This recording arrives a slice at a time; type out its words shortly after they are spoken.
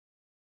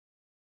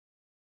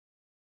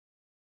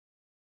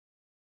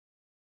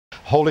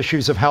whole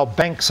issues of how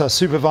banks are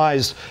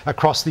supervised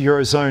across the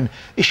Eurozone,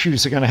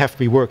 issues are going to have to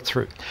be worked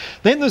through.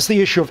 Then there's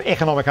the issue of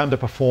economic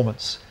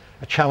underperformance,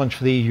 a challenge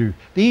for the EU.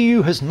 The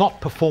EU has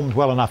not performed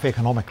well enough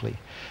economically.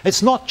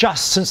 It's not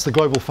just since the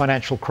global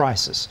financial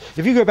crisis.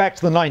 If you go back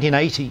to the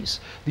 1980s,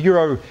 the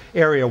euro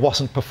area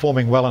wasn't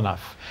performing well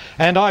enough.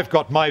 And I've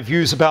got my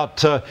views about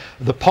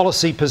the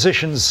policy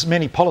positions,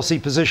 many policy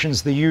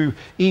positions the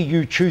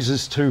EU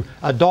chooses to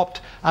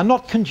adopt are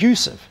not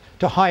conducive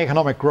to high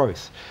economic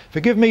growth.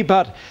 Forgive me,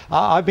 but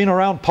I've been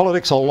around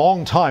politics a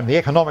long time, the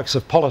economics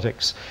of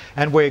politics,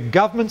 and where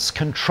governments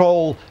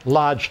control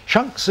large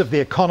chunks of the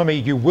economy,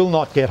 you will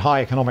not get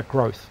high economic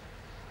growth.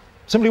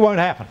 Simply won't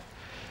happen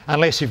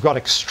unless you've got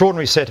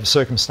extraordinary set of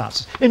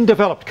circumstances. In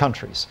developed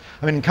countries,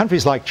 I mean in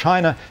countries like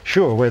China,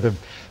 sure, where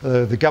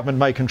the government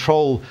may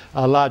control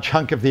a large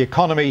hunk of the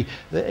economy,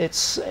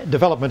 its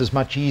development is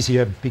much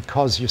easier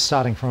because you're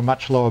starting from a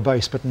much lower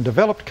base. But in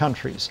developed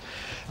countries,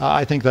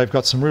 I think they've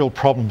got some real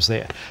problems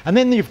there. And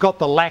then you've got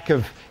the lack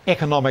of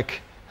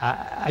economic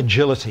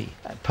agility,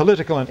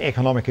 political and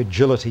economic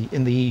agility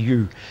in the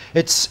EU.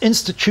 Its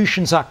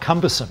institutions are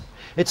cumbersome.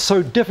 It's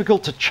so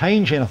difficult to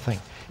change anything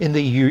in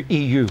the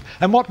EU.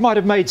 And what might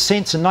have made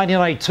sense in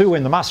 1982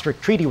 when the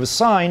Maastricht Treaty was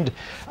signed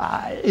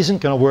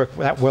isn't going to work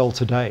that well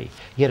today.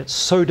 Yet it's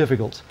so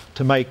difficult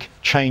to make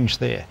change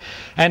there.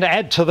 And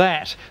add to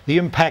that the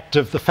impact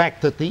of the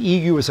fact that the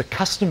EU is a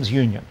customs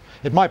union.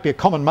 It might be a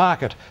common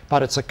market,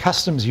 but it's a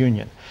customs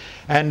union.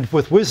 And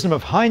with wisdom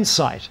of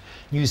hindsight,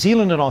 New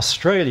Zealand and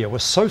Australia were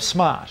so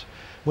smart.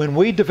 When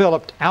we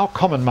developed our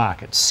common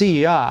market,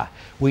 CER,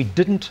 we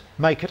didn't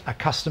make it a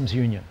customs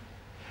union.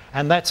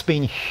 And that's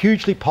been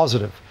hugely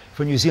positive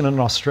for New Zealand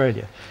and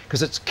Australia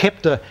because it's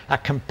kept a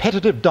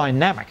competitive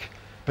dynamic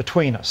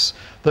between us.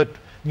 That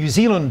New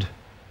Zealand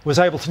was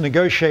able to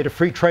negotiate a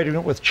free trade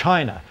agreement with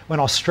China when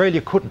Australia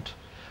couldn't.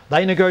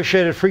 They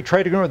negotiated a free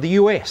trade agreement with the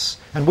US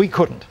and we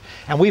couldn't.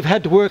 And we've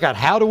had to work out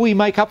how do we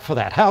make up for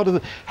that?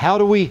 How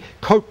do we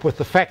cope with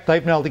the fact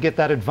they've been able to get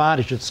that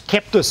advantage? It's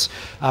kept us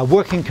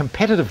working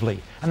competitively,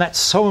 and that's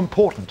so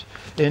important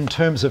in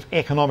terms of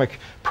economic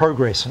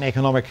progress and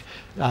economic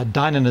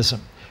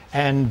dynamism.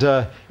 And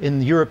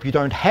in Europe, you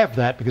don't have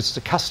that because it's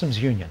a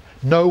customs union.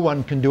 No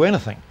one can do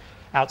anything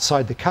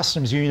outside the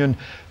customs union.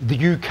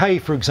 The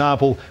UK, for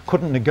example,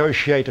 couldn't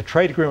negotiate a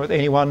trade agreement with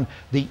anyone.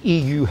 The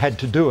EU had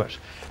to do it.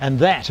 And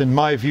that, in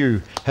my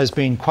view, has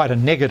been quite a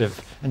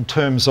negative in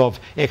terms of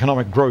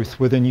economic growth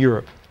within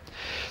Europe.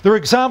 There are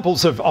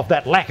examples of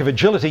that lack of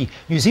agility.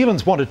 New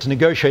Zealand's wanted to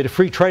negotiate a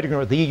free trade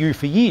agreement with the EU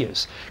for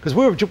years because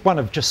we were one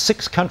of just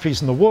 6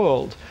 countries in the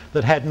world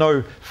that had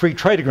no free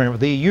trade agreement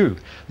with the EU.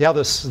 The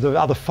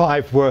other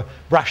 5 were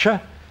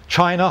Russia,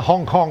 China,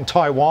 Hong Kong,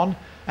 Taiwan,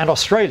 and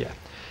Australia.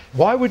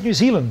 Why would New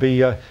Zealand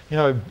be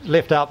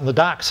left out in the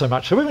dark so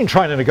much? So we've been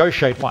trying to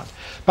negotiate one.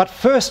 But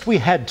first we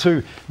had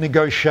to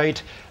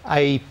negotiate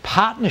a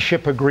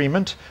partnership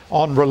agreement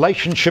on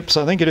relationships.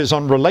 I think it is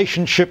on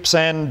relationships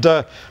and,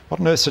 what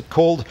on earth is it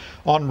called?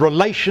 On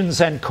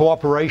relations and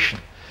cooperation.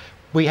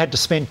 We had to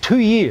spend 2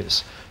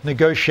 years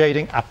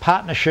negotiating a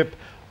partnership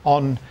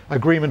on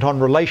agreement on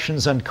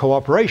relations and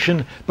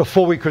cooperation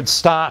before we could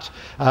start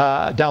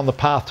down the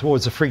path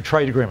towards a free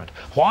trade agreement.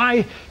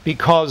 Why?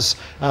 Because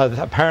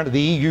apparently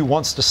the EU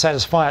wants to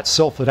satisfy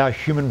itself that our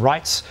human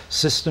rights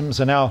systems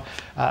and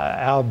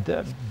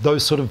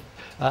those sort of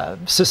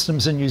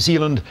systems in New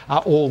Zealand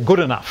are all good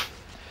enough.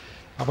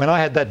 When I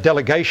had that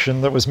delegation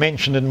that was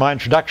mentioned in my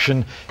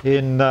introduction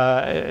in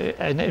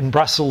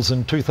Brussels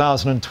in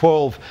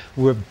 2012,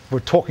 we were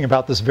talking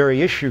about this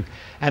very issue,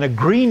 and a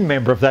Green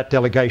member of that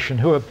delegation,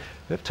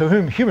 to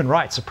whom human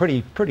rights are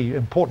pretty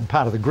important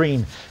part of the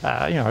Green,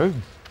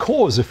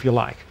 cause, if you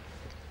like.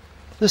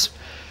 This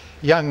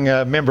young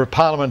member of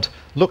Parliament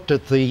looked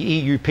at the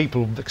EU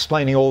people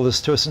explaining all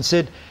this to us and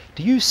said,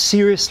 "Do you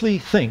seriously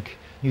think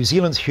New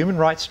Zealand's human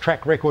rights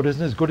track record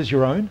isn't as good as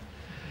your own?"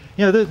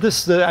 You know,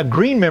 a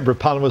Green member of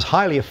Parliament was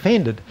highly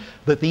offended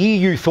that the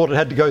EU thought it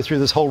had to go through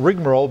this whole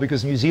rigmarole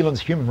because New Zealand's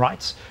human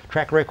rights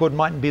track record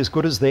mightn't be as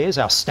good as theirs,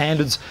 our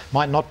standards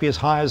might not be as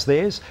high as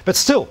theirs, but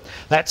still,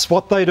 that's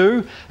what they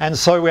do, and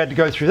so we had to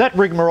go through that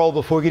rigmarole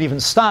before we could even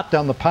start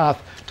down the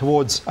path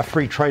towards a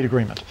free trade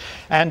agreement.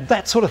 And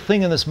that sort of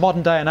thing in this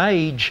modern day and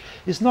age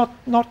is not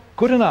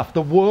good enough.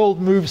 The world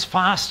moves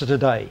faster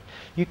today.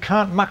 You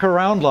can't muck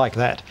around like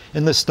that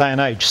in this day and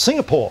age.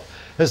 Singapore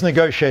has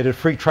negotiated a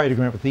free trade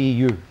agreement with the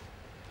EU.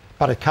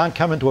 But it can't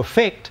come into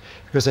effect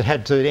because it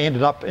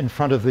ended up in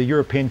front of the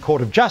European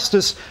Court of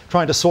Justice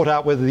trying to sort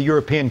out whether the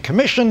European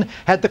Commission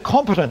had the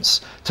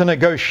competence to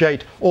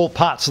negotiate all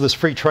parts of this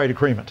free trade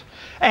agreement.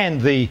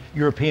 And the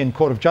European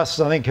Court of Justice,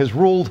 I think, has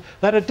ruled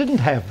that it didn't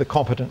have the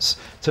competence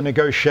to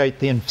negotiate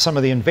some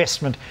of the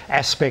investment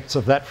aspects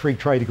of that free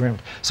trade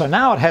agreement. So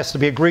now it has to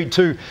be agreed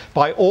to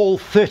by all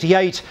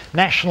 38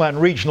 national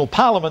and regional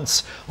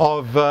parliaments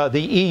of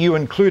the EU,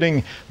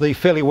 including the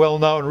fairly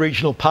well-known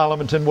regional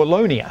parliament in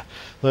Wallonia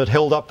that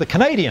held up the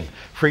Canadian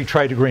free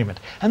trade agreement.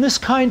 And this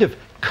kind of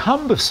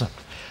cumbersome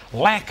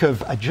lack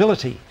of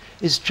agility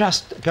is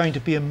just going to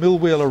be a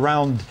millwheel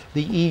around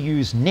the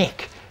EU's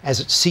neck as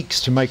it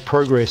seeks to make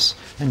progress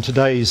in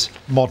today's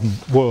modern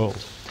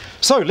world.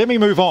 So let me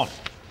move on.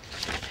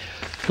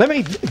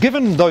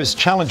 Given those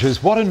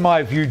challenges, what in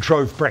my view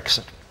drove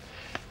Brexit?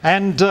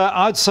 And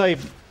I'd say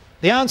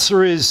the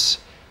answer is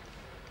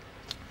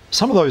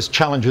some of those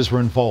challenges were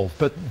involved,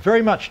 but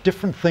very much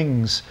different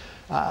things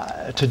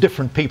to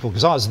different people.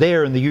 Because I was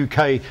there in the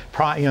UK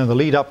prior, the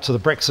lead up to the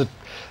Brexit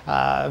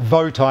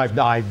vote.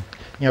 I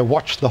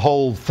watched the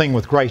whole thing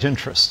with great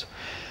interest.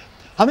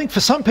 I think for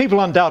some people,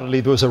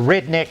 undoubtedly, there was a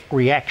redneck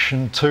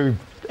reaction to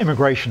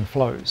immigration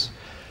flows.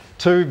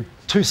 To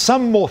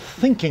some more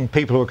thinking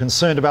people who were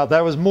concerned about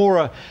that was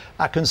more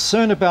a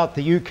concern about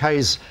the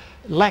UK's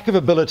lack of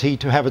ability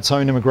to have its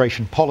own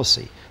immigration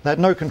policy. They had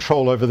no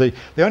control over the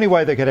only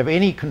way they could have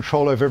any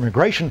control over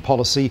immigration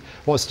policy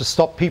was to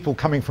stop people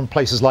coming from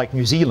places like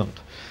New Zealand,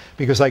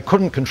 because they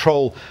couldn't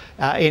control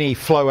any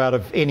flow out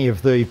of any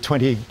of the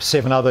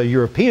 27 other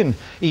European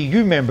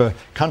EU member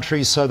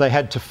countries, so they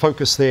had to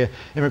focus their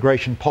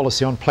immigration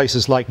policy on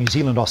places like New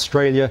Zealand,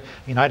 Australia,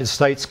 United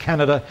States,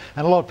 Canada,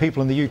 and a lot of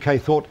people in the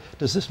UK thought,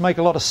 does this make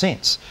a lot of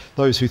sense?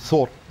 Those who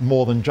thought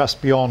more than just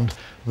beyond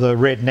the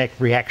redneck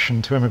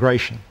reaction to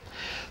immigration.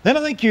 Then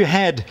I think you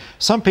had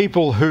some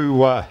people who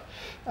were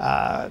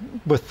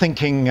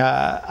thinking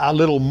a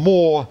little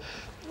more,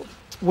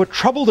 were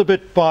troubled a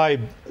bit by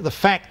the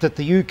fact that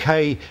the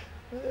UK,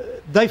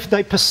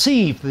 they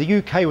perceived the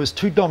UK was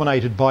too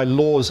dominated by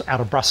laws out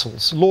of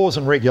Brussels, laws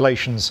and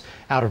regulations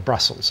out of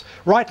Brussels.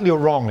 Rightly or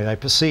wrongly, they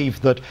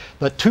perceived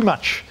that too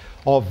much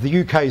of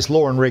the UK's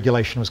law and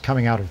regulation was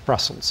coming out of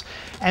Brussels.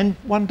 And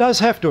one does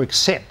have to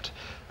accept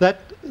that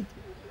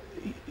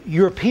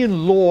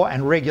European law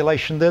and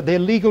regulation, their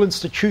legal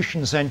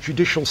institutions and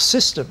judicial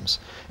systems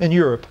in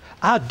Europe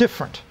are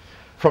different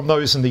from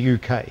those in the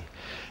UK.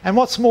 And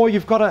what's more,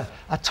 you've got a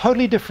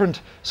totally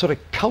different sort of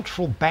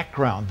cultural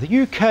background.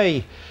 The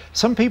UK,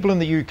 some people in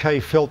the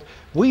UK felt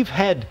we've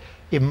had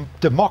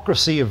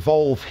democracy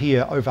evolve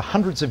here over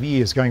hundreds of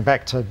years, going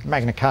back to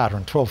Magna Carta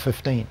in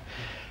 1215.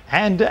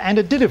 And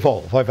it did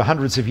evolve over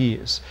hundreds of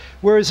years.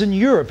 Whereas in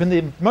Europe,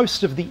 in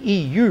most of the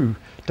EU,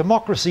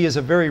 democracy is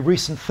a very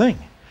recent thing.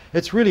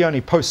 It's really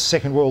only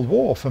post-Second World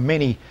War for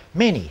many,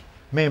 many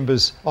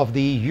members of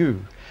the EU.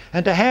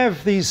 And to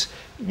have these,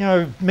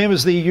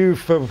 members of the EU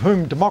for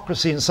whom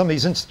democracy and some of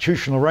these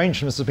institutional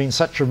arrangements have been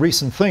such a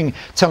recent thing,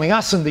 telling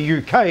us in the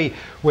UK,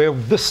 where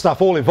this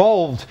stuff all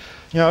evolved,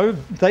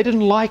 they didn't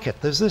like it.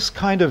 There's this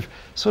kind of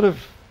sort of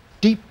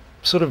deep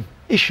sort of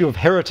issue of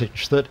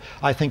heritage that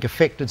I think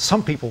affected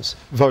some people's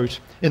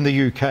vote in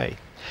the UK.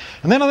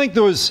 And then I think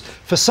there was,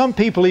 for some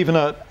people, even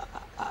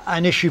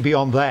an issue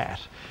beyond that.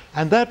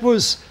 And that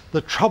was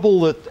the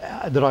trouble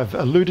that I've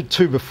alluded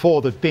to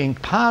before, that being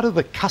part of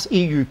the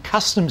EU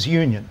customs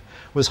union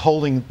was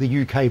holding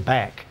the UK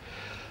back.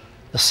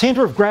 The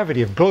centre of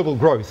gravity of global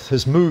growth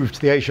has moved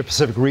to the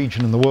Asia-Pacific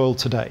region in the world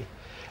today.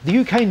 The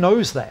UK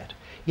knows that,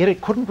 yet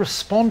it couldn't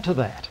respond to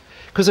that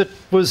because it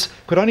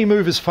could only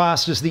move as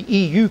fast as the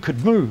EU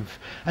could move.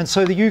 And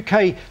so the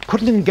UK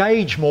couldn't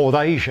engage more with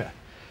Asia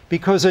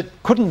because it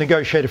couldn't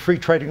negotiate a free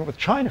trade agreement with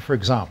China, for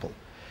example,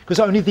 because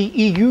only the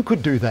EU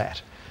could do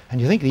that. And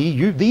you think the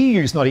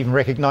EU's not even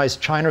recognised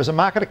China as a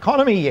market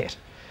economy yet.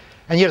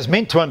 And yet it's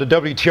meant to under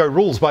WTO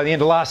rules by the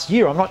end of last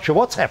year. I'm not sure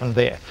what's happened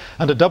there.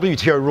 Under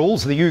WTO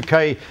rules, the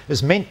UK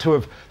is meant to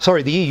have,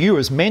 the EU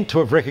is meant to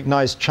have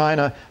recognised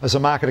China as a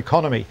market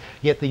economy.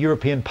 Yet the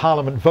European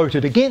Parliament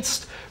voted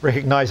against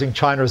recognising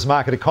China as a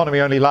market economy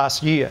only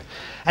last year.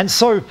 And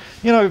so,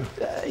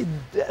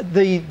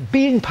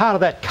 being part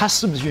of that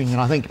customs union,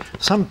 I think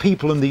some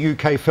people in the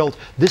UK felt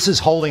this is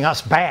holding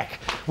us back.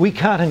 We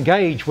can't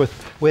engage with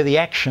where the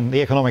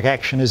economic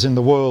action is in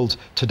the world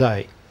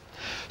today.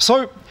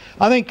 So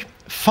I think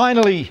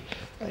finally,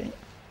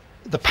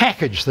 the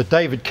package that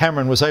David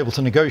Cameron was able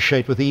to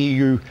negotiate with the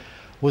EU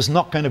was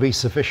not going to be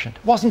sufficient.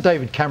 It wasn't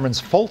David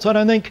Cameron's fault, I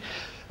don't think.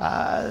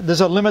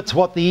 There's a limit to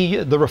what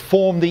the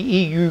reform the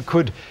EU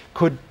could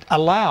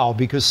allow,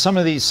 because so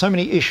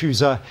many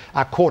issues are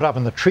caught up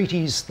in the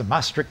treaties, the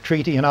Maastricht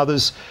Treaty and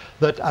others,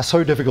 that are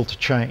so difficult to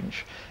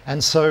change.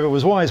 And so it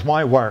was always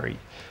my worry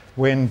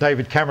when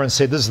David Cameron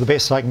said this is the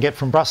best I can get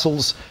from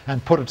Brussels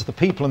and put it to the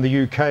people in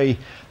the UK,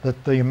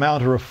 that the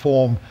amount of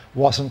reform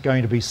wasn't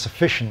going to be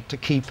sufficient to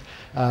keep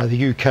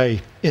the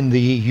UK in the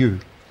EU.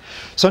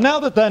 So now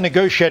that they're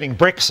negotiating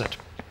Brexit,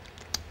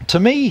 to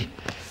me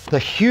the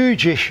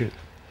huge issue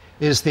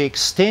is the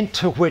extent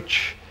to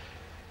which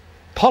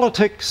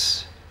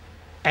politics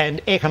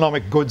and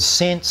economic good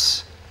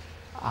sense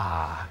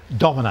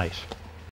dominate